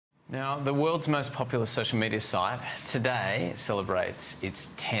Now, the world's most popular social media site today celebrates its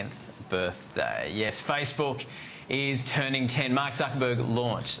 10th birthday. Yes, Facebook is turning 10. Mark Zuckerberg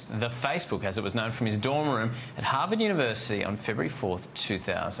launched the Facebook, as it was known, from his dorm room at Harvard University on February 4th,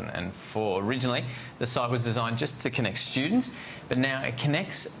 2004. Originally, the site was designed just to connect students, but now it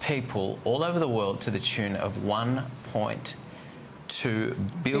connects people all over the world to the tune of 1.2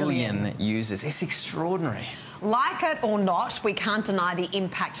 billion users. It's extraordinary. Like it or not, we can't deny the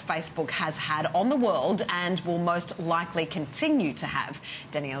impact Facebook has had on the world and will most likely continue to have.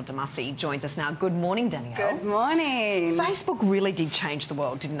 Danielle Di-Masi joins us now. Good morning, Danielle. Good morning. Facebook really did change the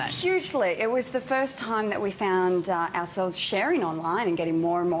world, didn't they? Hugely. It was the first time that we found ourselves sharing online and getting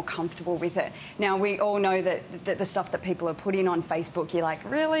more and more comfortable with it. Now, we all know that the stuff that people are putting on Facebook, you're like,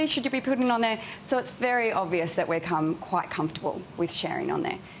 really? Should you be putting on there? So it's very obvious that we've come quite comfortable with sharing on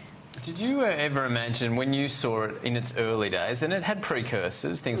there. Did you ever imagine, when you saw it in its early days, and it had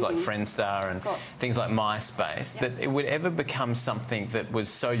precursors, things like Friendstar and things like MySpace, that it would ever become something that was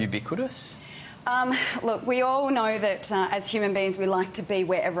so ubiquitous? Look, we all know that as human beings we like to be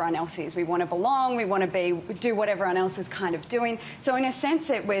where everyone else is. We want to belong, we want to do what everyone else is kind of doing. So in a sense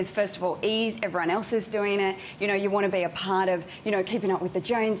it was, first of all, ease. Everyone else is doing it. You know, you want to be a part of, you know, keeping up with the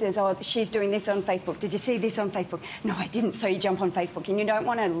Joneses. Oh, she's doing this on Facebook. Did you see this on Facebook? No, I didn't. So you jump on Facebook and you don't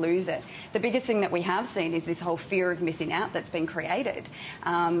want to lose it. The biggest thing that we have seen is this whole fear of missing out that's been created.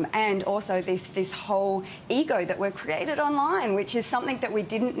 And also this whole ego that we've created online, which is something that we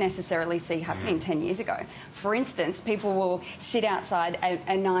didn't necessarily see happening 10 years ago. For instance, people will sit outside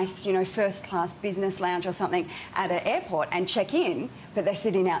a nice, you know, first-class business lounge or something at an airport and check in, but they're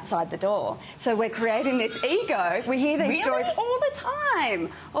sitting outside the door. So we're creating this ego. We hear these stories all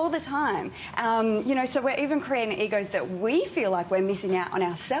the time, you know, so we're even creating egos that we feel like we're missing out on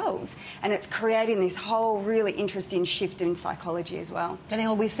ourselves, and it's creating this whole really interesting shift in psychology as well.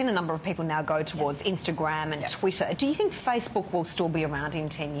 Danielle, we've seen a number of people now go towards Instagram and Twitter. Do you think Facebook will still be around in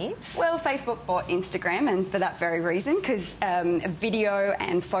 10 years? Well, Facebook bought Instagram, and for that very reason, because video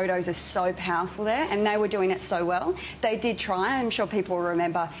and photos are so powerful there, and they were doing it so well. They did try. I'm sure people will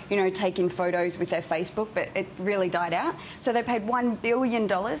remember, you know, taking photos with their Facebook, but it really died out. So they paid $1 billion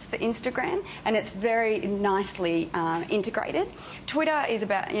for Instagram, and it's very nicely integrated. Twitter is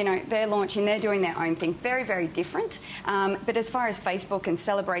about, you know, they're doing their own thing, very, very different. But as far as Facebook and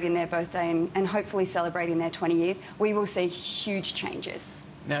celebrating their birthday and hopefully celebrating their 20 years, we will see huge changes.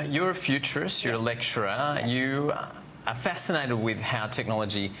 Now, you're a futurist, you're a lecturer, you are fascinated with how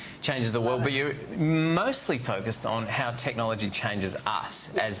technology changes the world, but you're mostly focused on how technology changes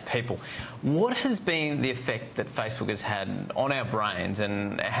us as people. What has been the effect that Facebook has had on our brains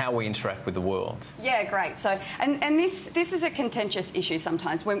and how we interact with the world? Yeah, great. So, and this is a contentious issue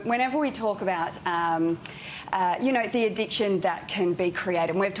sometimes. Whenever we talk about, you know, the addiction that can be created,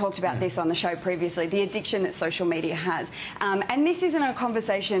 and we've talked about this on the show previously, the addiction that social media has. And this isn't a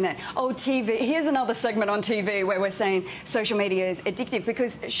conversation that, oh, TV, here's another segment on TV where we're saying social media is addictive,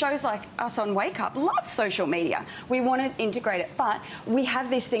 because shows like us on Wake Up love social media. We want to integrate it, but we have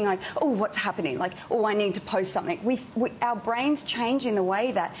this thing like, oh, what's happening? Like, oh, I need to post something. Our brains change in the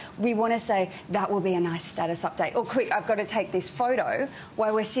way that we want to say, that will be a nice status update. Or quick, I've got to take this photo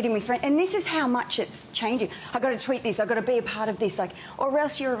while we're sitting with friends. And this is how much it's changing. I've got to tweet this, I've got to be a part of this, like, or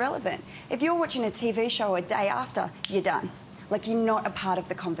else you're irrelevant. If you're watching a TV show a day after, you're done. Like, you're not a part of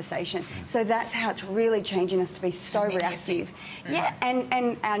the conversation. So that's how it's really changing us to be so reactive. Yeah,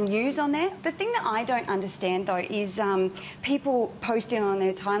 and our news on there. The thing that I don't understand, though, is people posting on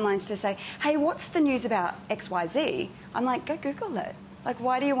their timelines to say, hey, what's the news about XYZ? I'm like, go Google it. Like,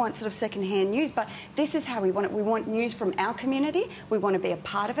 why do you want sort of second-hand news? But this is how we want it. We want news from our community. We want to be a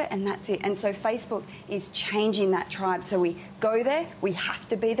part of it, and that's it. And so Facebook is changing that tribe. So we go there, we have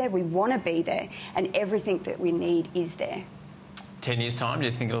to be there, we want to be there, and everything that we need is there. 10 years' time, do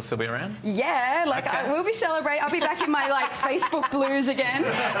you think it'll still be around? Yeah, like I will be celebrating. I'll be back in my like Facebook blues again.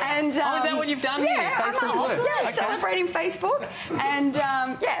 And is that what you've done here? Facebook blue? Yeah, celebrating Facebook. And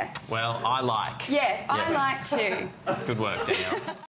yeah. Well, I like. Yes, I like too. Good work, Danielle.